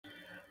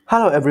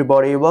Hello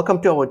everybody,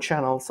 welcome to our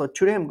channel. So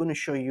today I'm going to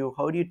show you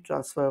how do you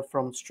transfer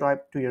from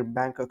Stripe to your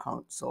bank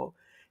account. So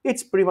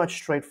it's pretty much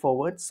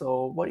straightforward.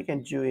 So what you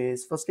can do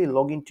is firstly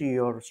log into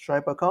your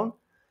Stripe account.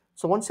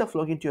 So once you have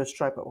logged into your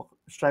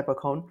Stripe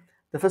account,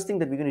 the first thing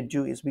that we're going to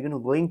do is we're going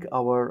to link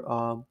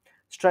our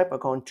Stripe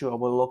account to our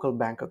local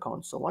bank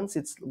account. So once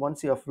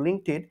you have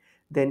linked it,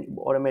 then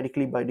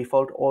automatically by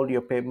default all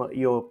your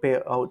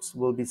payouts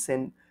will be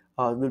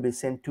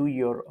sent to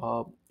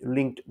your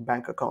linked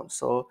bank account.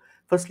 So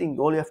firstly,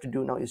 all you have to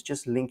do now is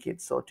just link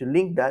it. So to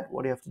link that,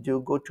 what you have to do,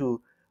 go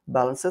to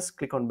balances,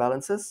 click on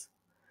balances,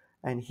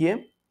 and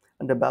here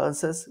under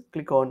balances,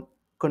 click on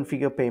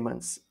configure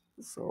payments.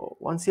 So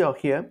once you are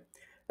here,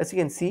 as you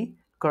can see,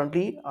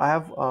 currently I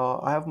have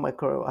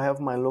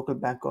my local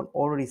bank account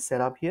already set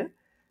up here.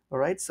 All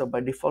right, so by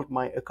default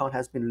my account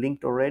has been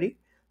linked already.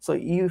 So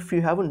if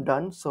you haven't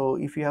done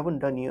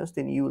yours,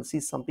 then you will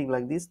see something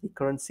like this, the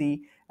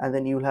currency, and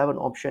then you will have an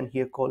option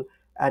here called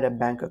add a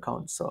bank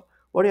account. So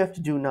what you have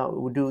to do now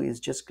is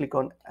just click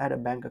on add a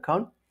bank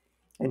account,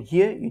 and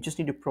here you just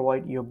need to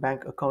provide your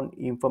bank account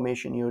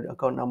information, your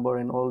account number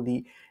and all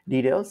the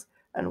details.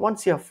 And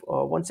once you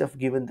have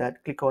given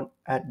that, click on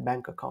add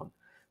bank account.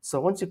 So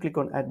once you click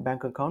on add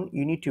bank account,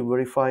 you need to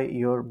verify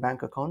your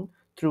bank account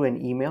through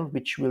an email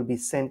which will be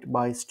sent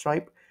by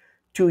Stripe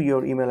to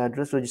your email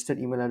address, registered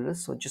email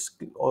address. So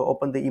just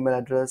open the email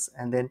address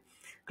and then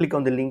click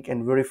on the link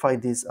and verify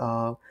this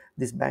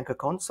bank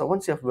account. So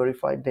once you have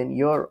verified, then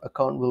your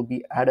account will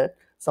be added,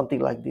 something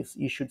like this.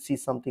 You should see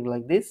something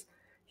like this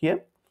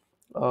here,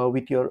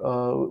 with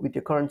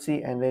your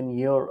currency and then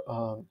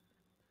your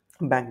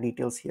bank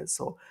details here.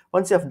 So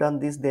once you have done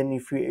this, then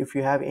if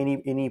you have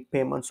any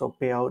payments or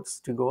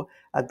payouts to go,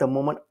 at the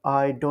moment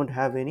I don't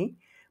have any,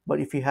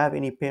 but if you have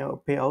any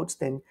payouts,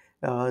 then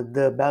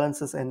the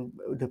balances and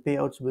the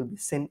payouts will be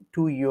sent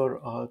to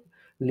your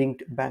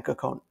linked bank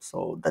account.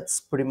 So that's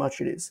pretty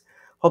much it is.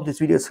 Hope this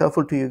video is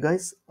helpful to you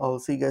guys. I'll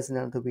see you guys in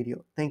another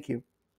video. Thank you.